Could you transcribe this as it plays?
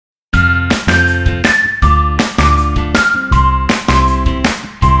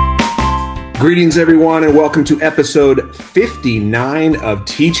Greetings, everyone, and welcome to episode 59 of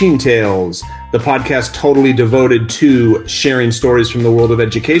Teaching Tales, the podcast totally devoted to sharing stories from the world of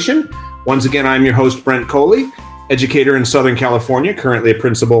education. Once again, I'm your host, Brent Coley, educator in Southern California, currently a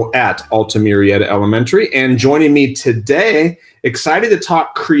principal at Alta Murrieta Elementary. And joining me today, excited to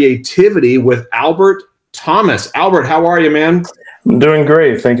talk creativity with Albert Thomas. Albert, how are you, man? I'm doing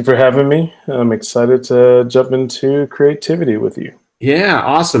great. Thank you for having me. I'm excited to jump into creativity with you. Yeah,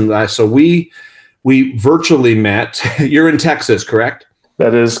 awesome. So we virtually met. You're in Texas, correct?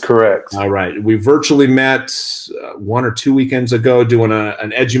 That is correct. All right. We virtually met 1 or 2 weekends ago doing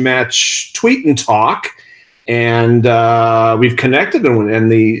an EduMatch tweet and talk, and we've connected,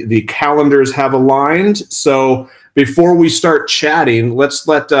 and the calendars have aligned. So before we start chatting, let's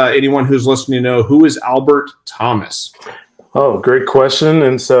let anyone who's listening know, who is Albert Thomas? Oh, great question.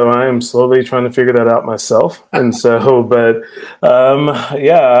 And so I am slowly trying to figure that out myself. And so,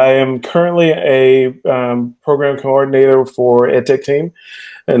 I am currently a program coordinator for EdTech team.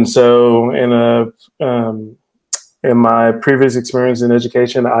 And so in my previous experience in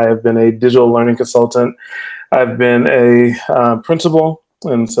education, I have been a digital learning consultant. I've been a principal.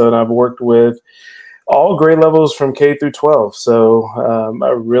 And so I've worked with all grade levels from K through 12. So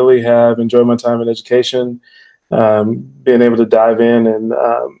I really have enjoyed my time in education. Being able to dive in and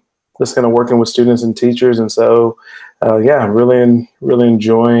just kind of working with students and teachers. And so, really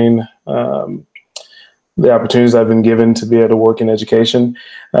enjoying the opportunities I've been given to be able to work in education.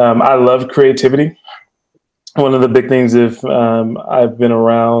 I love creativity. One of the big things, if I've been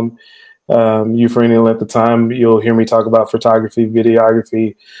around you for any length of time, you'll hear me talk about photography,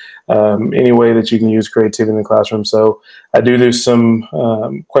 videography, any way that you can use creativity in the classroom. So I do some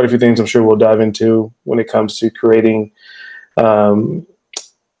quite a few things I'm sure we'll dive into when it comes to creating videos,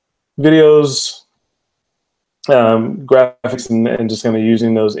 graphics, and just kind of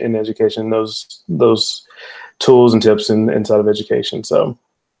using those in education, those tools and tips inside of education. So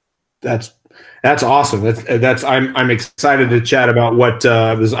that's awesome. I'm excited to chat about what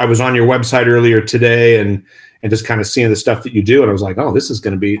I was on your website earlier today and just kind of seeing the stuff that you do, and I was like, oh, this is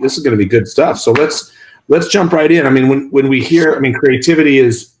going to be good stuff. So let's jump right in. I mean, when we hear, creativity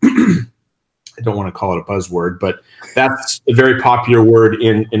is I don't want to call it a buzzword, but that's a very popular word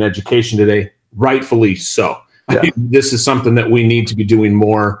in education today, rightfully so. Yeah. I think this is something that we need to be doing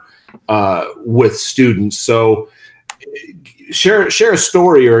more with students. So share a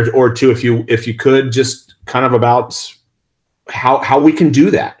story or two, if you could, just kind of about how we can do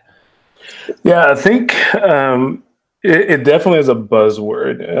that. Yeah, I think it definitely is a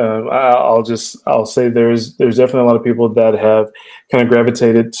buzzword. I'll say there's definitely a lot of people that have kind of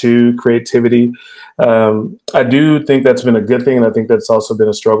gravitated to creativity. I do think that's been a good thing, and I think that's also been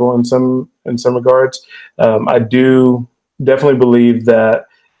a struggle in some regards. I do definitely believe that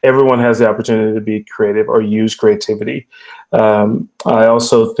everyone has the opportunity to be creative or use creativity. I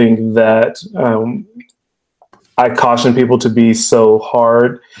also think that I caution people to be so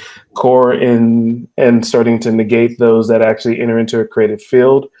hardcore in starting to negate those that actually enter into a creative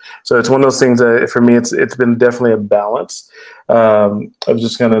field. So it's one of those things that for me, it's been definitely a balance of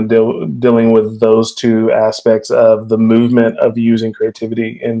just kind of dealing with those two aspects of the movement of using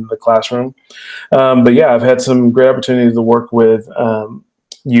creativity in the classroom. I've had some great opportunities to work with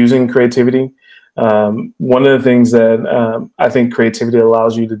using creativity. One of the things that I think creativity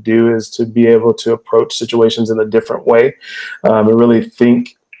allows you to do is to be able to approach situations in a different way, and really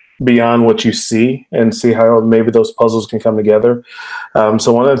think beyond what you see and see how maybe those puzzles can come together.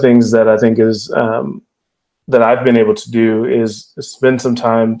 So one of the things that I think is that I've been able to do is spend some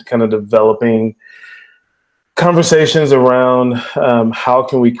time kind of developing conversations around how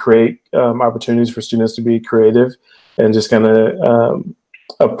can we create opportunities for students to be creative and just kind of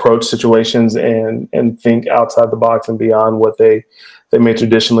approach situations and think outside the box and beyond what they may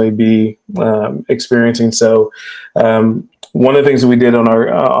traditionally be experiencing. So one of the things that we did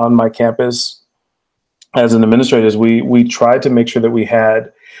on my campus as an administrator is we tried to make sure that we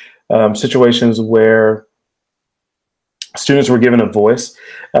had situations where students were given a voice,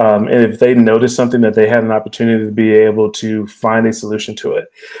 and if they noticed something, that they had an opportunity to be able to find a solution to it.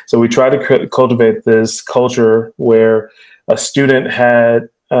 So we tried to cultivate this culture where a student had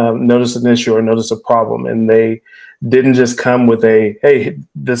noticed an issue or noticed a problem, and they didn't just come with a, hey,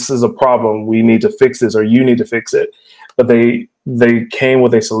 this is a problem, we need to fix this, or you need to fix it. But they came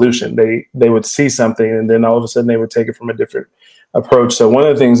with a solution. They would see something, and then all of a sudden they would take it from a different approach. So one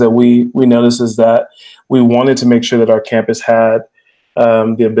of the things that we noticed is that we wanted to make sure that our campus had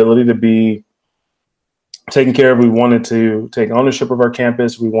the ability to be taken care of. We wanted to take ownership of our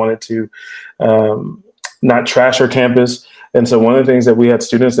campus. We wanted to not trash our campus. And so one of the things that we had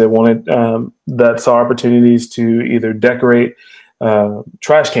students that wanted, that saw opportunities to either decorate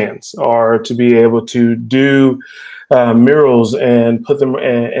trash cans or to be able to do murals and put them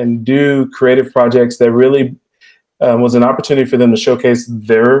and do creative projects that really was an opportunity for them to showcase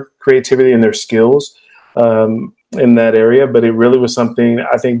their creativity and their skills in that area. But it really was something,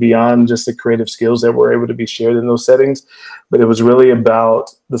 I think, beyond just the creative skills that were able to be shared in those settings. But it was really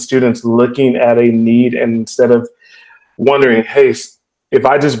about the students looking at a need, and instead of wondering, hey, if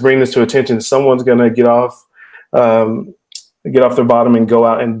I just bring this to attention, someone's going to get off their bottom and go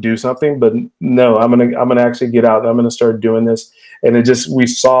out and do something. But no, I'm gonna actually get out and I'm gonna start doing this. And we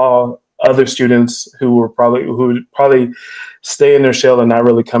saw other students who would probably stay in their shell and not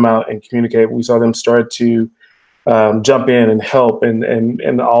really come out and communicate. We saw them start to jump in and help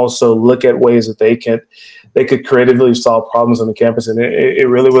and also look at ways that they could creatively solve problems on the campus. And it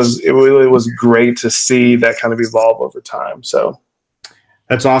really was great to see that kind of evolve over time. So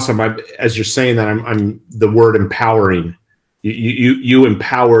that's awesome. As you're saying that, I'm the word empowering. You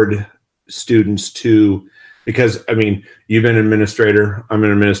empowered students to, because I mean, you've been an administrator, I'm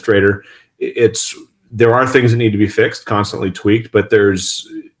an administrator. There are things that need to be fixed, constantly tweaked, but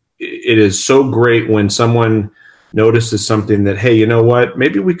it is so great when someone notices something that, hey, you know what,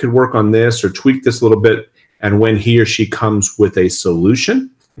 maybe we could work on this or tweak this a little bit. And when he or she comes with a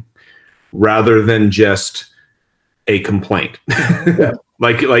solution rather than just a complaint, yeah.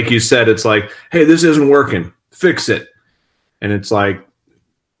 like you said, it's like, hey, this isn't working, fix it. And it's like,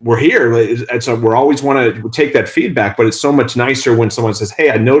 we're here. We're always want to take that feedback, but it's so much nicer when someone says, hey,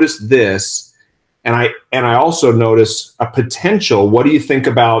 I noticed this. And I also notice a potential. What do you think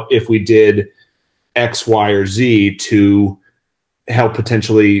about if we did X, Y, or Z to help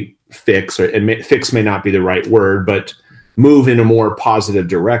potentially fix, fix may not be the right word, but move in a more positive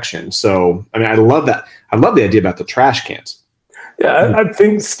direction. So, I mean, I love that. I love the idea about the trash cans. Yeah, I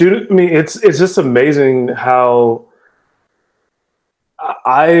think it's just amazing how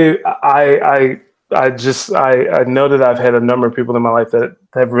I know that I've had a number of people in my life that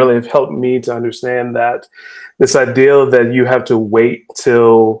have really helped me to understand that this idea that you have to wait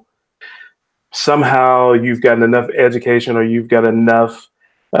till somehow you've gotten enough education or you've got enough,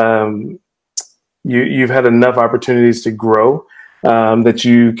 you've had enough opportunities to grow, that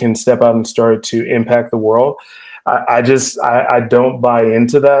you can step out and start to impact the world. I don't buy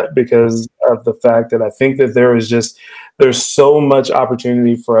into that because of the fact that I think that there's so much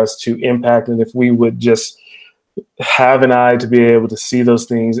opportunity for us to impact. And if we would just have an eye to be able to see those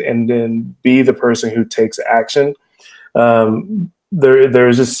things and then be the person who takes action,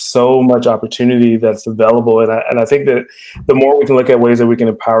 there's just so much opportunity that's available. And I think that the more we can look at ways that we can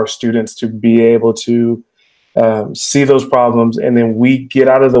empower students to be able to see those problems, and then we get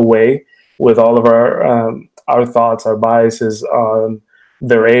out of the way with all of our thoughts, our biases on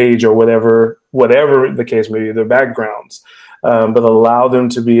their age or whatever the case may be, their backgrounds, but allow them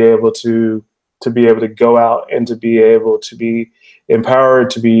to be able to go out and to be able to be empowered,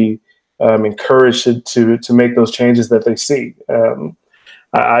 to be encouraged to make those changes that they see.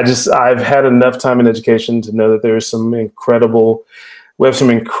 I've had enough time in education to know that we have some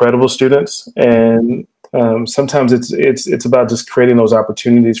incredible students, and sometimes it's about just creating those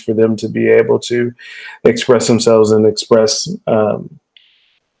opportunities for them to be able to express themselves and express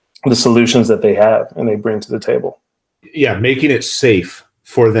the solutions that they have and they bring to the table. Yeah, making it safe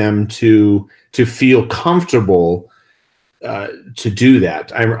for them to feel comfortable to do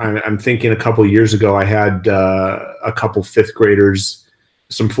that. I'm thinking a couple of years ago, I had a couple fifth graders.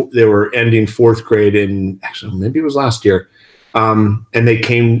 They were ending fourth grade actually maybe it was last year. And they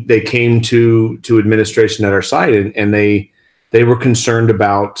came to administration at our site, and they were concerned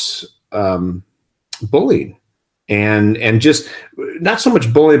about bullying and just not so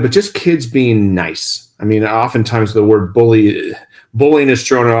much bullying, but just kids being nice. I mean, oftentimes the word bullying is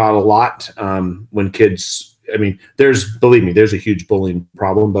thrown out a lot when kids. I mean, believe me, there's a huge bullying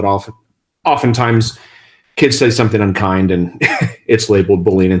problem, but oftentimes kids say something unkind and it's labeled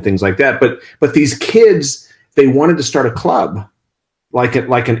bullying and things like that. But these kids, they wanted to start a club, like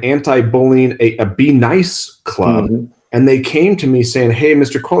an anti-bullying, a Be Nice club. Mm-hmm. And they came to me saying, hey,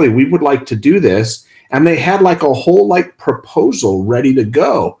 Mr. Coley, we would like to do this. And they had like a whole proposal ready to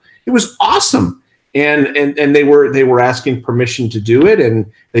go. It was awesome. And they were asking permission to do it.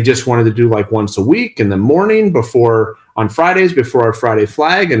 And they just wanted to do like once a week in the morning on Fridays before our Friday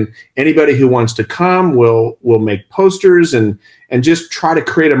flag. And anybody who wants to come will make posters and just try to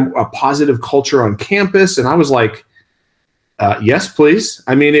create a positive culture on campus. And I was like, yes, please.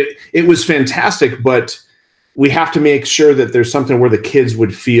 I mean, it was fantastic, but we have to make sure that there's something where the kids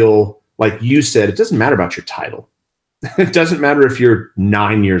would feel, like you said, it doesn't matter about your title. It doesn't matter if you're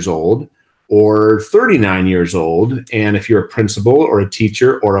 9 years old or 39 years old, and if you're a principal or a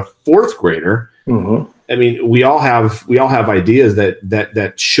teacher or a fourth grader. I mean, we all have ideas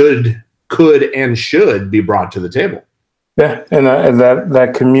that could and should be brought to the table. Yeah, and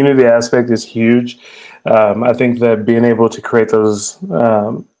that community aspect is huge. I think that being able to create those,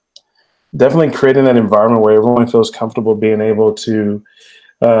 definitely creating that environment where everyone feels comfortable being able to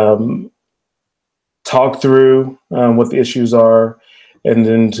talk through what the issues are, and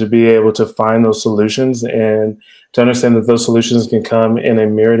then to be able to find those solutions and to understand that those solutions can come in a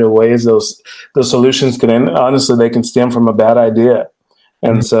myriad of ways. Those solutions honestly, they can stem from a bad idea.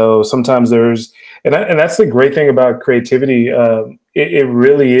 And so sometimes and that's the great thing about creativity. It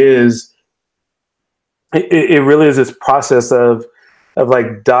really is this process of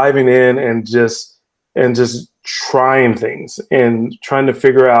like diving in and just trying things and trying to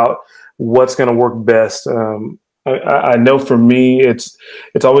figure out what's going to work best. I know for me, it's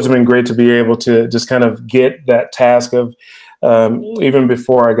always been great to be able to just kind of get that task of, even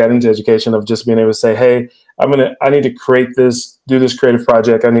before I got into education, of just being able to say, hey, I need to do this creative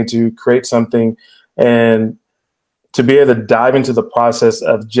project. I need to create something, and to be able to dive into the process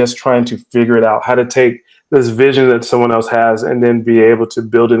of just trying to figure it out, how to take this vision that someone else has and then be able to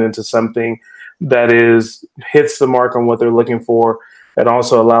build it into something that hits the mark on what they're looking for, and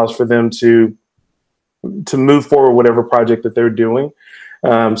also allows for them to move forward whatever project that they're doing.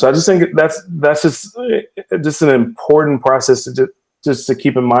 So I just think that's just an important process to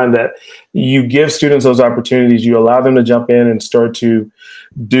keep in mind, that you give students those opportunities, you allow them to jump in and start to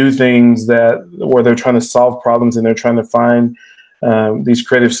do things where they're trying to solve problems and they're trying to find these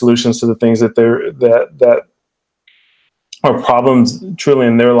creative solutions to the things that are problems truly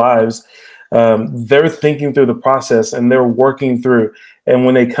in their lives. They're thinking through the process and they're working through. And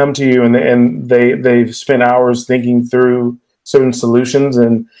when they come to you and they've spent hours thinking through certain solutions,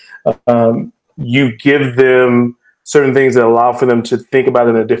 and you give them certain things that allow for them to think about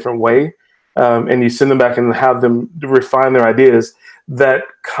it in a different way, and you send them back and have them refine their ideas, that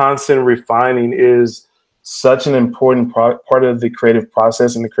constant refining is such an important part of the creative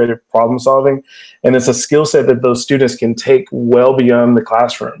process and the creative problem solving. And it's a skill set that those students can take well beyond the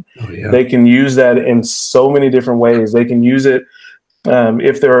classroom. Oh, yeah. They can use that in so many different ways. They can use it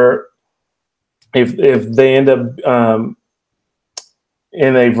if they end up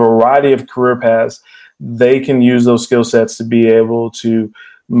in a variety of career paths. They can use those skill sets to be able to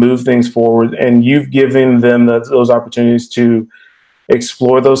move things forward. And you've given them those opportunities to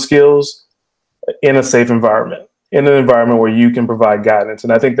explore those skills in a safe environment, in an environment where you can provide guidance.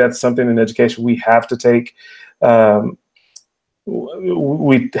 And I think that's something in education we have to take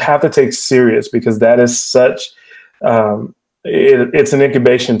serious, because that is such it's an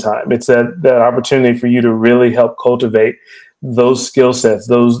incubation time. It's that opportunity for you to really help cultivate those skill sets,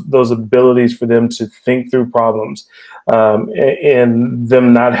 those abilities for them to think through problems, and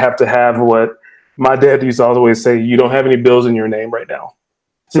them not have to have what my dad used to always say: you don't have any bills in your name right now.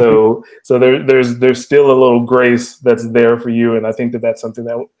 So there's still a little grace that's there for you, and I think that's something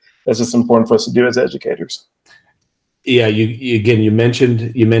that's just important for us to do as educators. Yeah, you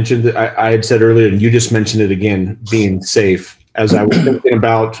mentioned that I had said earlier, and you just mentioned it again, being safe. As I was thinking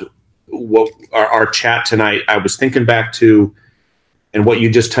about what our chat tonight, I was thinking back to, and what you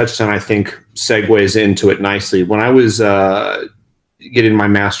just touched on, I think segues into it nicely. When I was getting my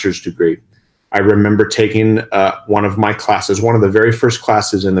master's degree, I remember taking one of my classes, one of the very first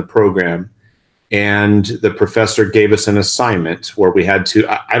classes in the program, and the professor gave us an assignment where we had to,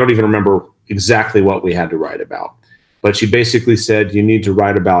 I don't even remember exactly what we had to write about, but she basically said, you need to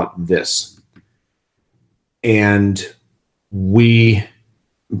write about this. And we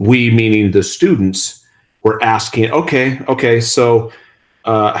meaning the students, were asking, okay, so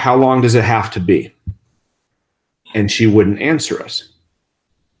how long does it have to be? And she wouldn't answer us.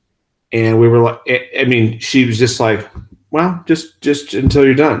 And we were like, I mean, she was just like, well, just until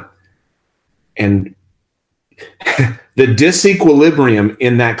you're done. And the disequilibrium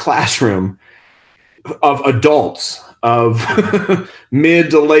in that classroom of adults, of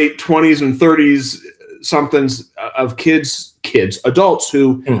mid to late 20s and 30s somethings, of kids, adults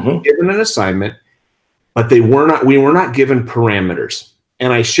who given an assignment, but we were not given parameters.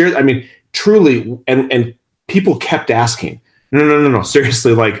 And I shared, I mean, truly, and people kept asking, no,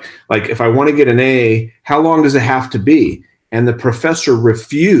 seriously, like if I want to get an A, how long does it have to be? And the professor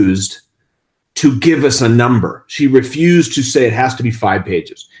refused to give us a number. She refused to say it has to be 5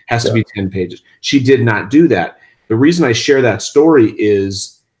 pages, has to be 10 pages. She did not do that. The reason I share that story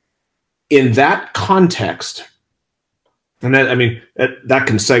is, in that context, And that, I mean, that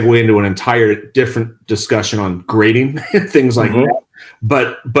can segue into an entire different discussion on grading and things like that.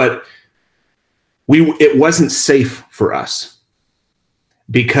 But it wasn't safe for us,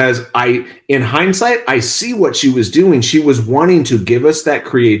 because in hindsight, I see what she was doing. She was wanting to give us that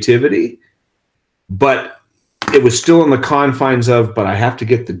creativity, but it was still in the confines of, but I have to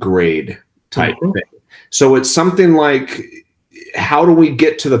get the grade type thing. So it's something like, how do we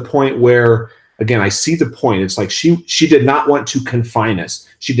get to the point where, again, I see the point. It's like she did not want to confine us.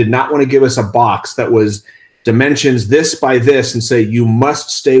 She did not want to give us a box that was dimensions this by this and say, you must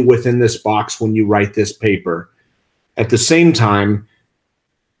stay within this box when you write this paper. At the same time,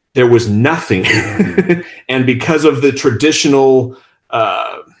 there was nothing. And because of the traditional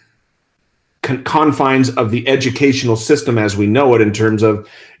confines of the educational system as we know it, in terms of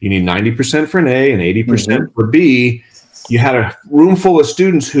you need 90% for an A and 80% for B, you had a room full of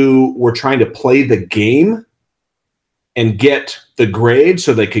students who were trying to play the game and get the grade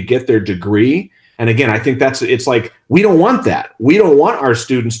so they could get their degree. And again, I think it's like, we don't want that. We don't want our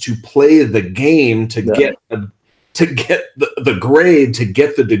students to play the game to get the grade, to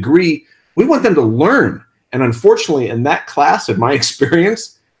get the degree. We want them to learn. And unfortunately, in that class, in my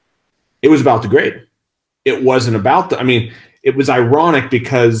experience, it was about the grade. It wasn't about it was ironic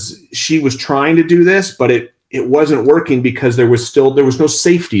because she was trying to do this, but it wasn't working because there was no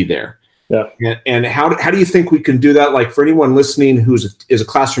safety there. Yeah. And how do you think we can do that? Like, for anyone listening is a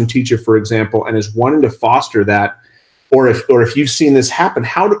classroom teacher, for example, and is wanting to foster that, or if you've seen this happen,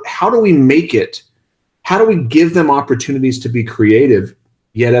 how do we make it? How do we give them opportunities to be creative,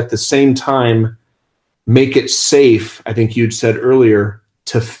 yet at the same time make it safe? I think you'd said earlier,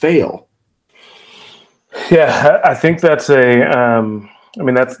 to fail. Yeah, I think that's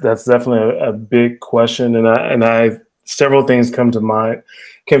that's definitely a big question, and I several things came to mind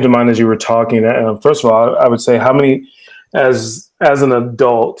as you were talking. First of all, I would say, how many, as an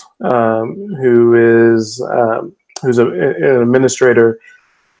adult who's an administrator,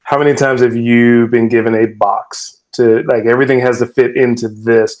 how many times have you been given a box to, like, everything has to fit into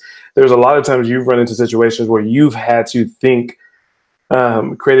this? There's a lot of times you've run into situations where you've had to think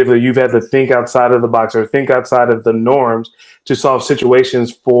creatively. You've had to think outside of the box or think outside of the norms to solve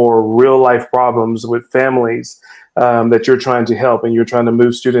situations for real life problems with families that you're trying to help, and you're trying to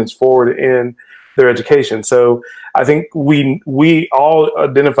move students forward in their education. So I think we all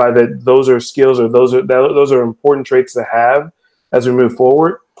identify that those are skills, or those are important traits to have as we move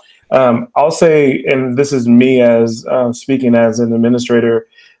forward. I'll say, and this is me as speaking as an administrator,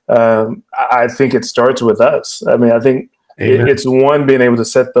 I think it starts with us. I mean, I think it's one, being able to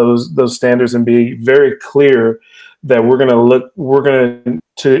set those standards and be very clear that we're going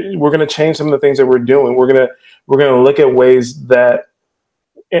to change some of the things that we're doing. We're going to look at ways that,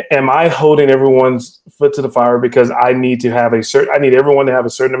 am I holding everyone's foot to the fire because I need everyone to have a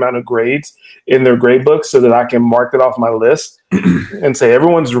certain amount of grades in their grade book so that I can mark it off my list and say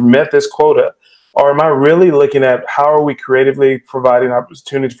everyone's met this quota? Or am I really looking at how are we creatively providing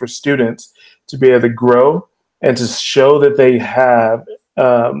opportunities for students to be able to grow and to show that they have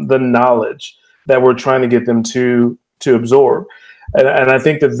the knowledge that we're trying to get them to absorb? And I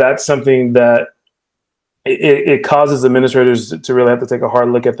think that that's something that it causes administrators to really have to take a hard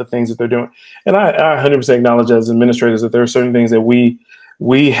look at the things that they're doing. And I 100% acknowledge as administrators that there are certain things that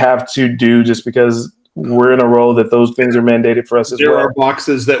we have to do just because we're in a role that those things are mandated for us as well. There are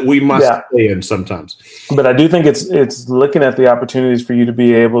boxes that we must stay in sometimes. But I do think it's looking at the opportunities for you to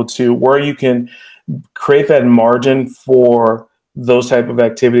be able to, where you can create that margin for those type of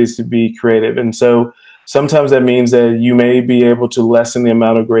activities to be creative. And so sometimes that means that you may be able to lessen the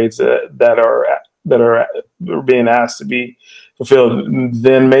amount of grades that are being asked to be fulfilled.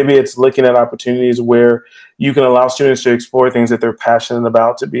 Then maybe it's looking at opportunities where you can allow students to explore things that they're passionate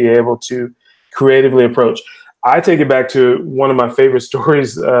about, to be able to creatively approach. I take it back to one of my favorite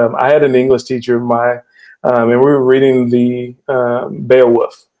stories. I had an English teacher and we were reading the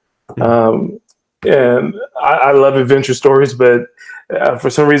Beowulf. And I love adventure stories, but for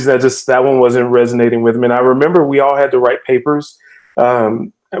some reason that one wasn't resonating with me. And I remember we all had to write papers.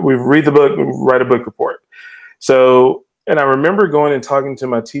 We read the book, write a book report. So, and I remember going and talking to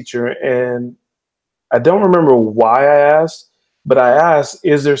my teacher, and I don't remember why I asked, but I asked,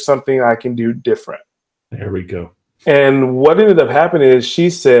 is there something I can do different? There we go. And what ended up happening is she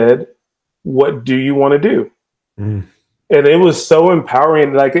said, what do you want to do? And it was so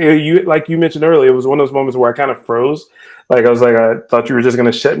empowering. Like you mentioned earlier, it was one of those moments where I kind of froze. Like, I was like, I thought you were just going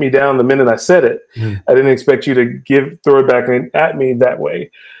to shut me down the minute I said it. I didn't expect you to throw it back at me that way.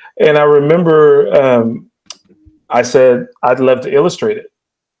 And I remember I said, I'd love to illustrate it.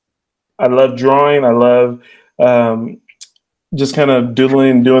 I love drawing. I love just kind of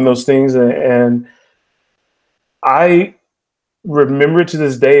doodling, doing those things. And I remember to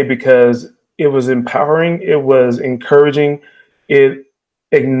this day because it was empowering. It was encouraging. It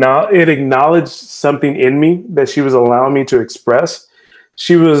acknowledged something in me that she was allowing me to express.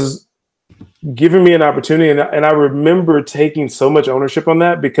 She was giving me an opportunity. And I remember taking so much ownership on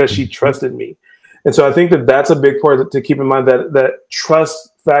that because she trusted me. And so I think that that's a big part to keep in mind, that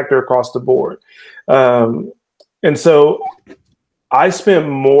trust factor across the board. And so I spent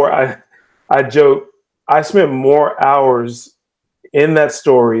more, I joke, I spent more hours in that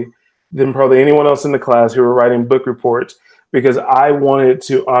story than probably anyone else in the class who were writing book reports, because I wanted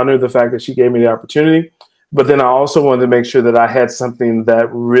to honor the fact that she gave me the opportunity. But then I also wanted to make sure that I had something that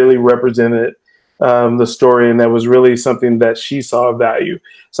really represented the story, and that was really something that she saw value.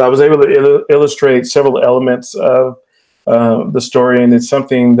 So I was able to illustrate several elements of the story, and it's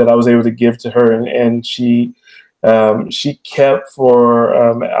something that I was able to give to her, and she kept for.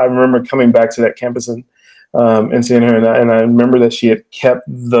 I remember coming back to that campus and seeing her, and I remember that she had kept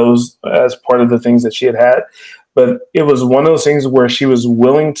those as part of the things that she had. But it was one of those things where she was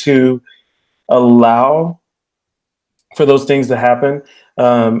willing to allow for those things to happen.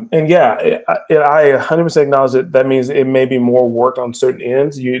 And yeah, I 100% acknowledge that means it may be more work on certain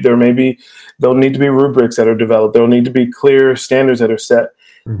ends. There'll need to be rubrics that are developed. There'll need to be clear standards that are set.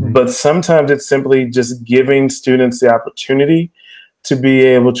 Mm-hmm. But sometimes it's simply just giving students the opportunity to be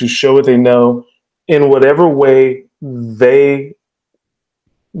able to show what they know in whatever way they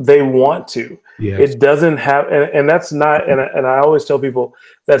want to. Yes. It doesn't have, and that's not, and I always tell people,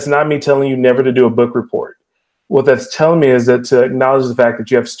 that's not me telling you never to do a book report. What that's telling me is that to acknowledge the fact that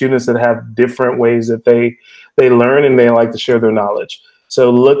you have students that have different ways that they learn and they like to share their knowledge.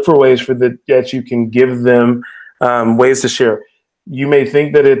 So look for ways that you can give them ways to share. You may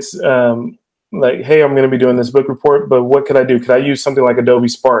think that it's like, hey, I'm going to be doing this book report, but what could I do? Could I use something like Adobe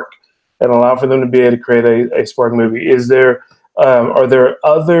Spark and allow for them to be able to create a Spark movie? Are there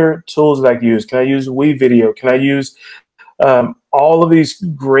other tools that I can use? Can I use WeVideo? Can I use all of these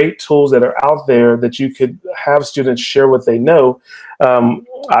great tools that are out there that you could have students share what they know?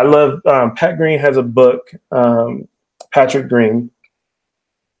 I love, Pat Green has a book, Patrick Green.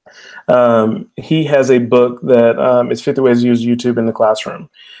 He has a book that is 50 Ways to Use YouTube in the Classroom.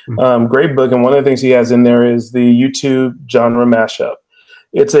 Great book. And one of the things he has in there is the YouTube genre mashup.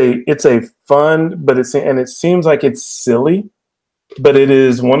 It's a fun, but it seems like it's silly, but it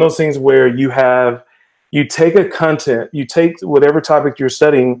is one of those things where you take you take whatever topic you're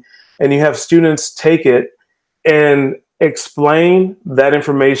studying, and you have students take it and explain that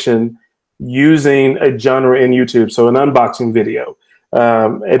information using a genre in YouTube. So an unboxing video,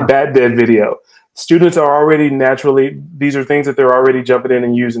 a Bat Dead video. Students are already these are things that they're already jumping in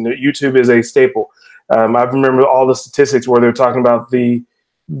and using. YouTube is a staple. I remember all the statistics where they're talking about the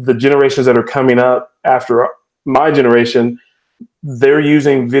generations that are coming up after my generation. They're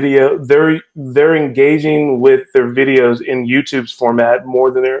using video. They're engaging with their videos in YouTube's format more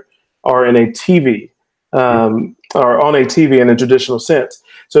than they are in a TV or on a TV in a traditional sense.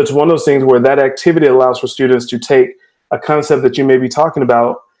 So it's one of those things where that activity allows for students to take a concept that you may be talking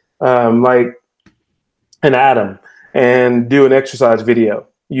about, like an atom, and do an exercise video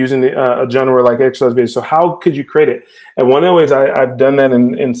using a genre like exercise video. So how could you create it? And one of the ways I've done that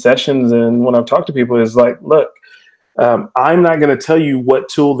in sessions and when I've talked to people is like, look, I'm not going to tell you what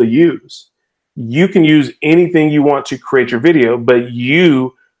tool to use. You can use anything you want to create your video, but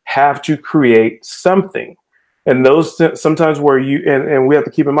you have to create something. And those sometimes where and we have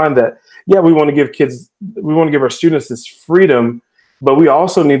to keep in mind that, yeah, we want to give our students this freedom, but we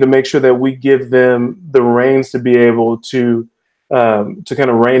also need to make sure that we give them the reins to be able to kind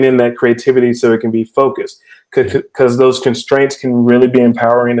of rein in that creativity so it can be focused, because those constraints can really be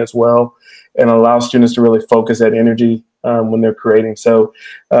empowering as well and allow students to really focus that energy when they're creating. So,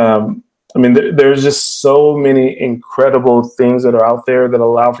 I mean, there's just so many incredible things that are out there that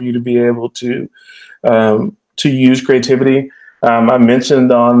allow for you to be able to use creativity. I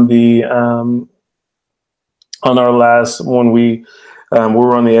mentioned on our last when we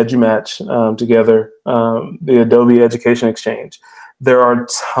were on the EduMatch together, the Adobe Education Exchange. There are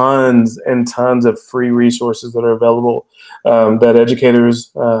tons and tons of free resources that are available that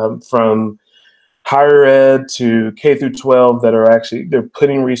educators from higher ed to K through 12 that are they're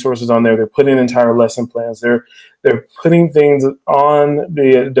putting resources on there. They're putting entire lesson plans. They're putting things on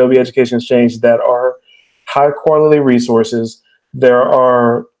the Adobe Education Exchange that are high quality resources. There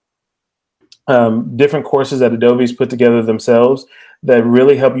are different courses that Adobe's put together themselves that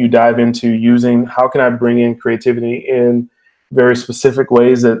really help you dive into using how can I bring in creativity in very specific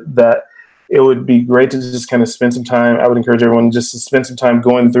ways that it would be great to just kind of spend some time. I would encourage everyone just to spend some time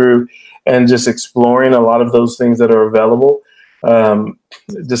going through and just exploring a lot of those things that are available.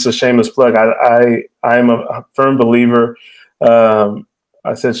 Just a shameless plug. I am a firm believer.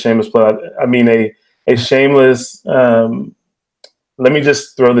 I said shameless plug. I mean a shameless. Let me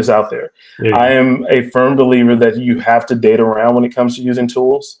just throw this out there. I am a firm believer that you have to date around when it comes to using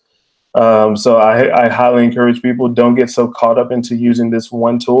tools. So I highly encourage people, don't get so caught up into using this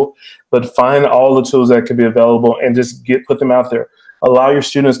one tool, but find all the tools that could be available and just put them out there. Allow your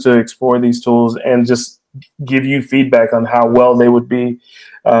students to explore these tools and just give you feedback on how well they would be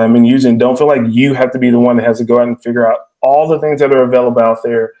in using. Don't feel like you have to be the one that has to go out and figure out all the things that are available out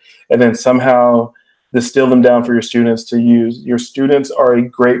there and then somehow distill them down for your students to use. Your students are a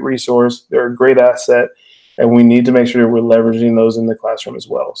great resource. They're a great asset, and we need to make sure that we're leveraging those in the classroom as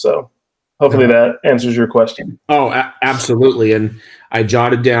well. So hopefully that answers your question. Oh, absolutely. And I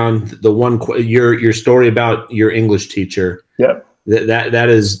jotted down the one your story about your English teacher. Yep. That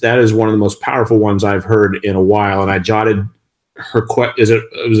is one of the most powerful ones I've heard in a while. And I jotted her was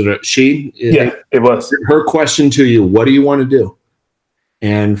it a she? Yeah, it was. Her question to you, what do you want to do?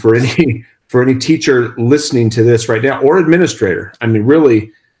 And for any teacher listening to this right now, or administrator, I mean,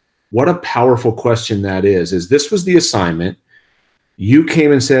 really, what a powerful question that is this was the assignment. You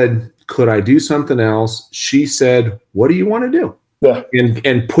came and said, could I do something else? She said, what do you want to do? Yeah.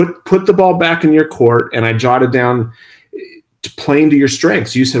 And put the ball back in your court. And I jotted down playing to your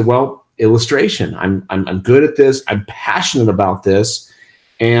strengths. You said, well, illustration. I'm good at this. I'm passionate about this.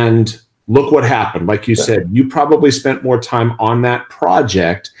 And look what happened. Like you said, you probably spent more time on that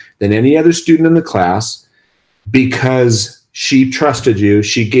project than any other student in the class because she trusted you.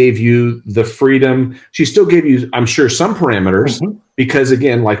 She gave you the freedom. She still gave you, I'm sure, some parameters because,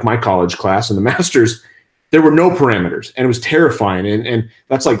 again, like my college class and the master's, there were no parameters and it was terrifying. And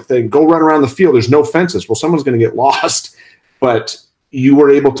that's like, go run around the field. There's no fences. Well, someone's going to get lost. But you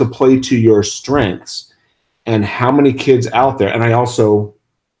were able to play to your strengths. And how many kids out there, and I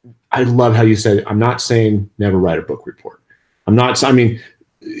love how you said, I'm not saying never write a book report. I'm not, I mean,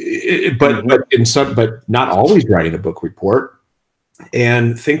 but not always writing a book report.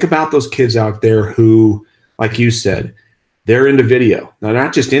 And think about those kids out there who, like you said, they're into video. Now,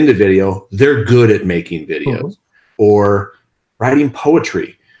 not just into video, they're good at making videos or writing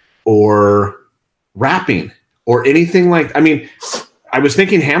poetry or rapping or anything like, I mean, I was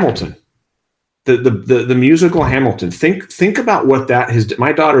thinking Hamilton, the musical Hamilton. Think about what that has.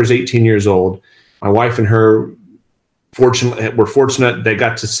 My daughter is 18 years old. My wife and her were fortunate they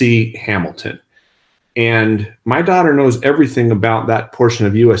got to see Hamilton. And my daughter knows everything about that portion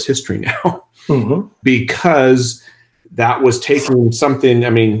of U.S. history now because that was taking something,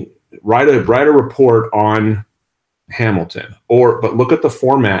 I mean, write a report on Hamilton but look at the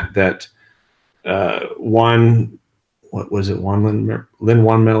format that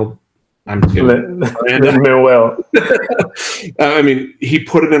Lin-Manuel. I'm kidding. Lin-Manuel. I mean, he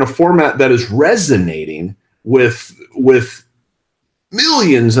put it in a format that is resonating with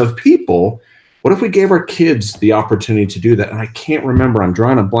millions of people. What if we gave our kids the opportunity to do that? And I can't remember. I'm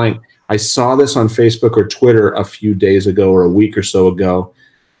drawing a blank. I saw this on Facebook or Twitter a few days ago or a week or so ago.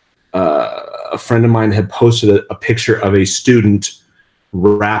 A friend of mine had posted a picture of a student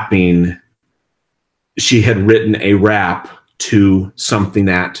rapping. She had written a rap to something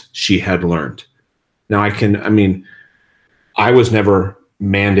that she had learned. Now I was never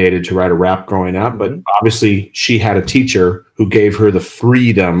mandated to write a rap growing up, but obviously she had a teacher who gave her the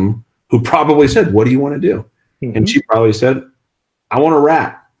freedom, who probably said, what do you want to do? And she probably said, I want to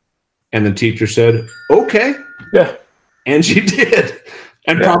rap. And the teacher said, okay. Yeah. And she did.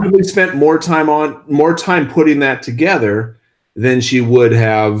 And probably spent more time putting that together than she would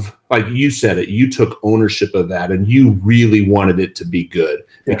have. Like you said it, you took ownership of that, and you really wanted it to be good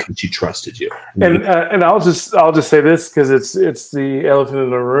because she trusted you. And I'll just say this because it's the elephant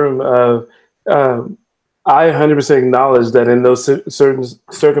in the room. I 100% acknowledge that in those certain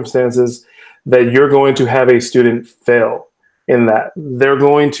circumstances that you're going to have a student fail in that. They're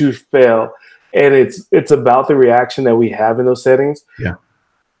going to fail, and it's about the reaction that we have in those settings. Yeah,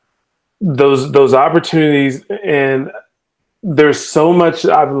 those opportunities and. There's so much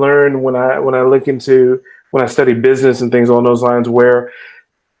I've learned when I study business and things along those lines, where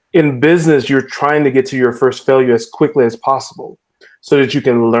in business, you're trying to get to your first failure as quickly as possible so that you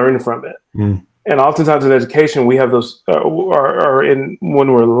can learn from it. And oftentimes in education, we have those, when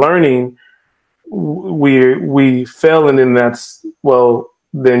we're learning, we fail. And then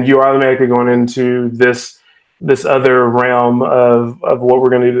then you're automatically going into this other realm of what we're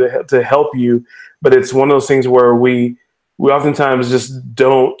going to do to help you. But it's one of those things where we oftentimes just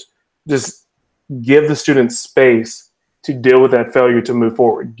don't just give the students space to deal with that failure to move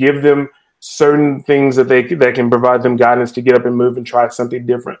forward. Give them certain things that can provide them guidance to get up and move and try something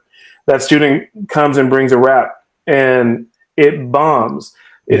different. That student comes and brings a rap and it bombs.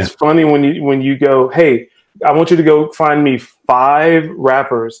 It's funny when you go, hey, I want you to go find me 5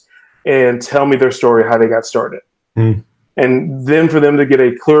 rappers and tell me their story, how they got started. And then for them to get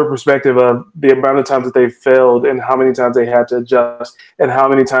a clearer perspective of the amount of times that they failed and how many times they had to adjust and how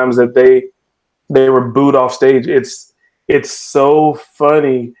many times that they were booed off stage. It's so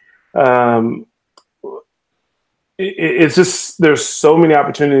funny. It's just, there's so many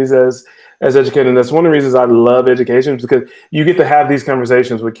opportunities as educators. And that's one of the reasons I love education, is because you get to have these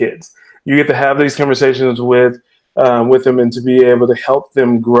conversations with kids. You get to have these conversations with them and to be able to help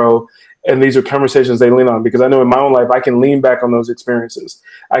them grow. And these are conversations they lean on, because I know in my own life, I can lean back on those experiences.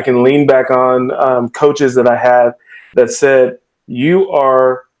 I can lean back on coaches that I had that said, you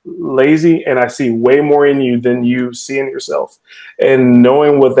are lazy and I see way more in you than you see in yourself. And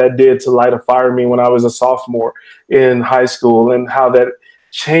knowing what that did to light a fire in me when I was a sophomore in high school, and how that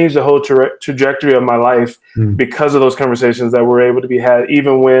changed the whole trajectory of my life because of those conversations that were able to be had,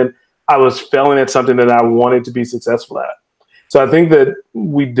 even when I was failing at something that I wanted to be successful at. So I think that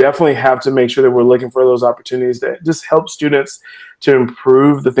we definitely have to make sure that we're looking for those opportunities that just help students to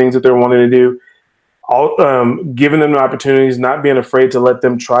improve the things that they're wanting to do. Giving them the opportunities, not being afraid to let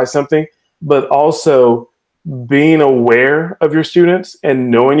them try something, but also being aware of your students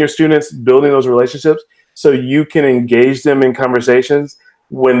and knowing your students, building those relationships so you can engage them in conversations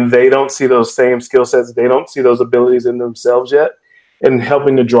when they don't see those same skill sets, they don't see those abilities in themselves yet, and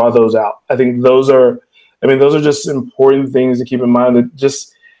helping to draw those out. I think those are just important things to keep in mind. That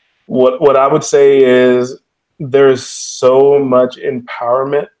just what I would say is there's so much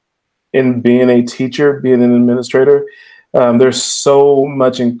empowerment in being a teacher, being an administrator. There's so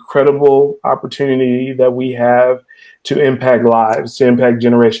much incredible opportunity that we have to impact lives, to impact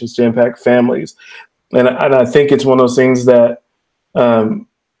generations, to impact families. And I think it's one of those things that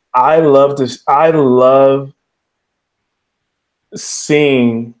I love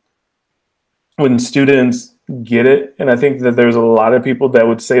seeing when students get it. And I think that there's a lot of people that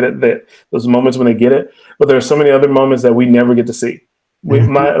would say that those moments when they get it, but there are so many other moments that we never get to see.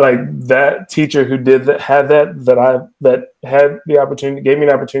 That teacher who did that, had the opportunity, gave me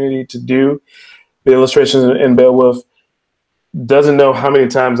an opportunity to do the illustrations in Beowulf, doesn't know how many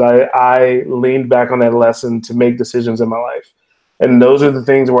times I leaned back on that lesson to make decisions in my life. And those are the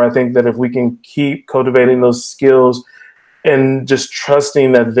things where I think that if we can keep cultivating those skills and just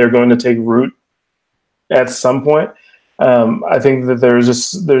trusting that they're going to take root at some point, I think that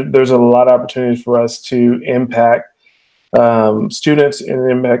there's a lot of opportunities for us to impact students and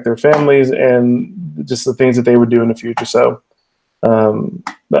impact their families and just the things that they would do in the future. So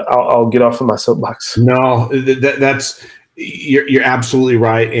I'll get off of my soapbox. No, you're absolutely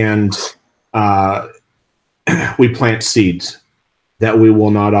right. And we plant seeds that we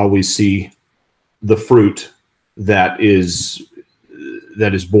will not always see the fruit that is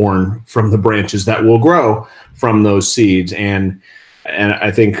born from the branches that will grow from those seeds. And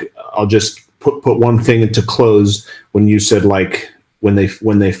I think I'll just put one thing into close when you said, like, when they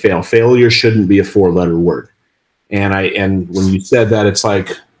fail. Failure shouldn't be a 4-letter word. And when you said that, it's like,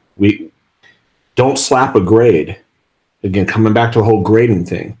 we don't slap a grade. Again, coming back to the whole grading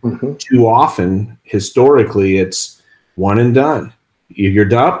thing. Mm-hmm. Too often, historically, it's one and done.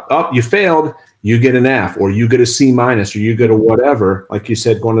 You're up, you failed, you get an F, or you get a C-, or you get a whatever. Like you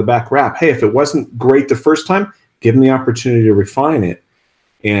said, going to the back rap. Hey, if it wasn't great the first time, give them the opportunity to refine it,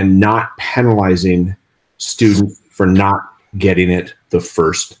 and not penalizing students for not getting it the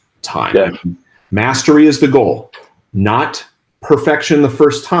first time. Yeah. Mastery is the goal, not perfection the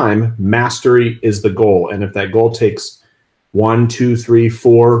first time. Mastery is the goal. And if that goal takes 1, 2, 3,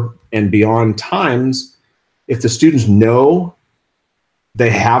 4, and beyond times, if the students know they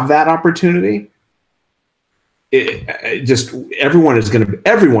have that opportunity, everyone is going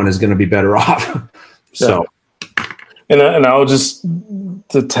to be better off. So, and I'll just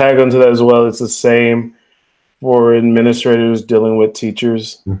to tag onto that as well. It's the same for administrators dealing with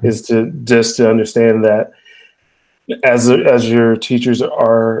teachers. Mm-hmm. Is to understand that as your teachers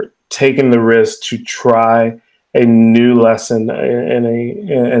are taking the risk to try a new lesson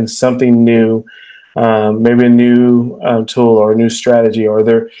and something new, maybe a new tool or a new strategy, or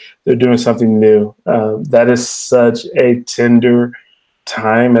they're doing something new. That is such a tender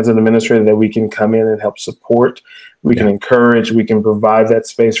time as an administrator that we can come in and help support. We can encourage, we can provide that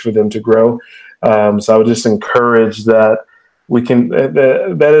space for them to grow. So I would just encourage that we can,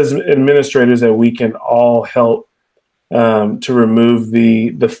 that as administrators, that we can all help to remove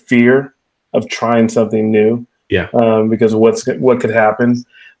the fear trying something new. Yeah. Because of what could happen.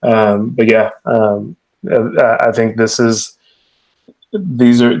 But yeah, I think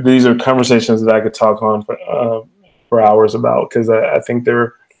these are conversations that I could talk on for hours about, because I think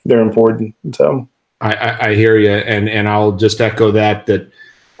they're important. So I hear you, and I'll just echo that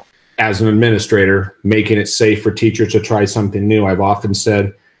as an administrator, making it safe for teachers to try something new. I've often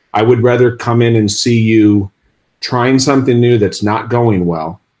said I would rather come in and see you trying something new that's not going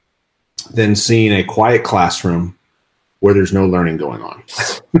well than seeing a quiet classroom where there's no learning going on,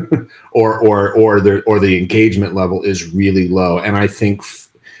 or the engagement level is really low. And I think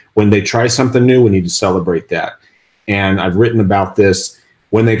when they try something new, we need to celebrate that. And I've written about this.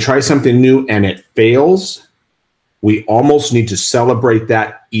 When they try something new and it fails, we almost need to celebrate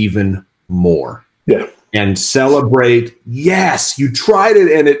that even more. Yeah. And celebrate, yes, you tried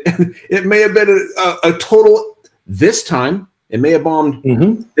it, and it may have been a total this time. It may have bombed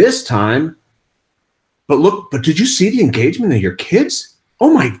this time. But did you see the engagement of your kids?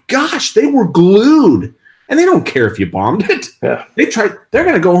 Oh my gosh, they were glued. And they don't care if you bombed it. Yeah. They're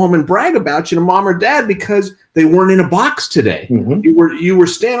going to go home and brag about you to mom or dad because they weren't in a box today. Mm-hmm. You were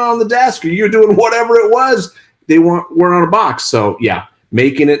standing on the desk, or you were doing whatever it was. They weren't on a box. So yeah,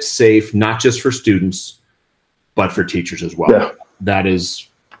 making it safe, not just for students, but for teachers as well. Yeah. That is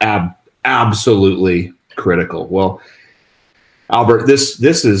absolutely critical. Well, Albert, this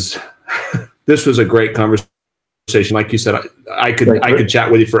was a great conversation. Like you said, I could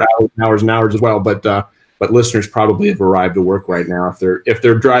chat with you for hours and hours as well. But listeners probably have arrived to work right now if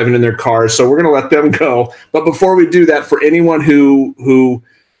they're driving in their cars. So we're going to let them go. But before we do that, for anyone who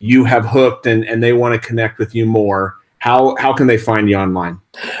you have hooked and they want to connect with you more, how can they find you online?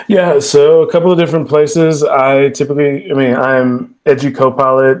 Yeah, so a couple of different places. I'm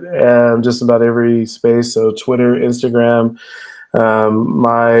EduCopilot just about every space. So Twitter, Instagram.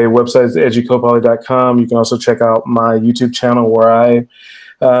 My website is educopilot.com. You can also check out my YouTube channel, where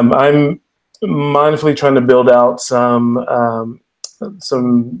I'm mindfully trying to build out some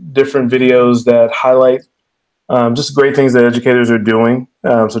different videos that highlight just great things that educators are doing.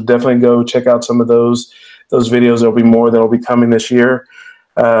 So definitely go check out some of those videos. There'll be more that'll be coming this year.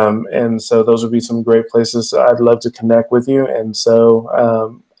 And so those would be some great places. I'd love to connect with you. And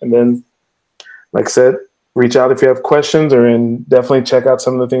so, and then, like I said, reach out if you have questions, and definitely check out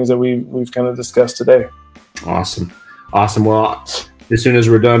some of the things that we've kind of discussed today. Awesome. Well, as soon as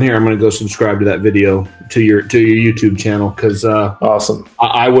we're done here, I'm going to go subscribe to that video to your YouTube channel, because awesome.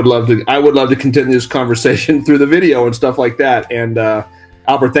 I would love to continue this conversation through the video and stuff like that. And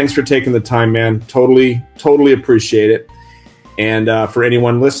Albert, thanks for taking the time, man. Totally appreciate it. And for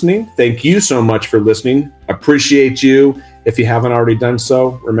anyone listening, thank you so much for listening. Appreciate you. If you haven't already done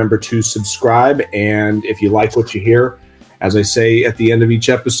so, remember to subscribe. And if you like what you hear, as I say at the end of each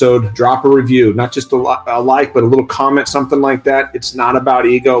episode, drop a review, not just a like, but a little comment, something like that. It's not about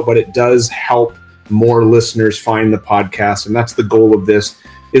ego, but it does help more listeners find the podcast. And that's the goal of this,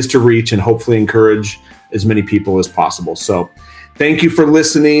 is to reach and hopefully encourage as many people as possible. So thank you for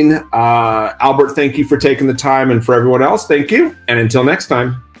listening. Albert, thank you for taking the time. And for everyone else, thank you. And until next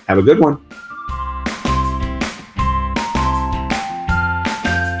time, have a good one.